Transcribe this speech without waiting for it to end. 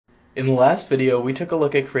In the last video, we took a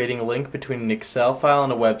look at creating a link between an Excel file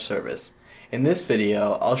and a web service. In this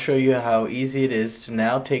video, I'll show you how easy it is to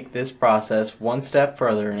now take this process one step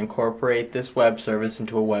further and incorporate this web service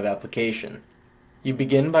into a web application. You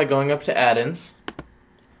begin by going up to Add-ins,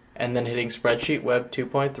 and then hitting SpreadsheetWEB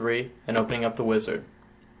 2.3 and opening up the wizard.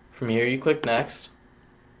 From here you click Next,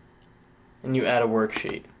 and you add a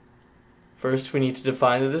worksheet. First, we need to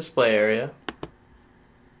define the display area.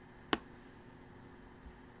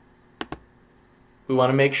 We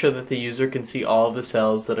want to make sure that the user can see all of the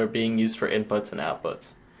cells that are being used for inputs and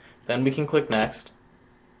outputs. Then we can click Next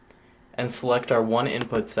and select our one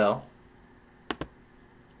input cell.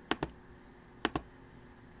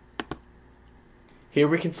 Here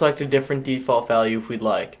we can select a different default value if we'd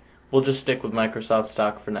like. We'll just stick with Microsoft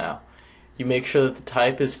stock for now. You make sure that the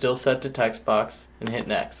type is still set to text box and hit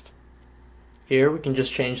Next. Here we can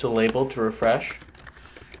just change the label to refresh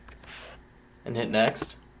and hit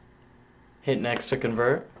Next. Hit Next to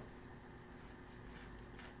convert.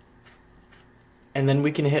 And then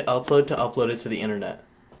we can hit Upload to upload it to the internet.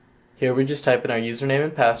 Here we just type in our username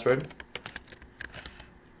and password.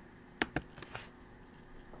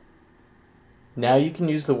 Now you can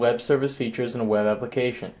use the web service features in a web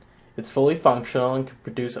application. It's fully functional and can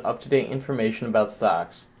produce up-to-date information about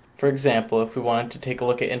stocks. For example, if we wanted to take a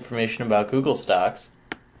look at information about Google stocks,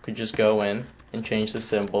 we could just go in and change the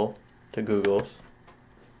symbol to Google's,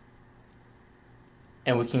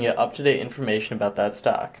 and we can get up-to-date information about that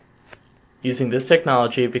stock. Using this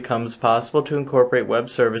technology, it becomes possible to incorporate web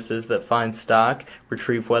services that find stock,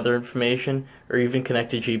 retrieve weather information, or even connect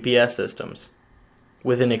to GPS systems.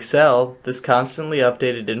 Within Excel, this constantly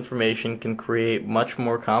updated information can create much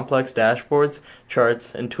more complex dashboards,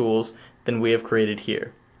 charts, and tools than we have created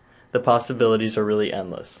here. The possibilities are really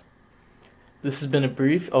endless. This has been a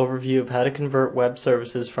brief overview of how to convert web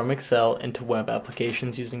services from Excel into web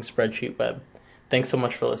applications using SpreadsheetWEB. Thanks so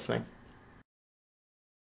much for listening.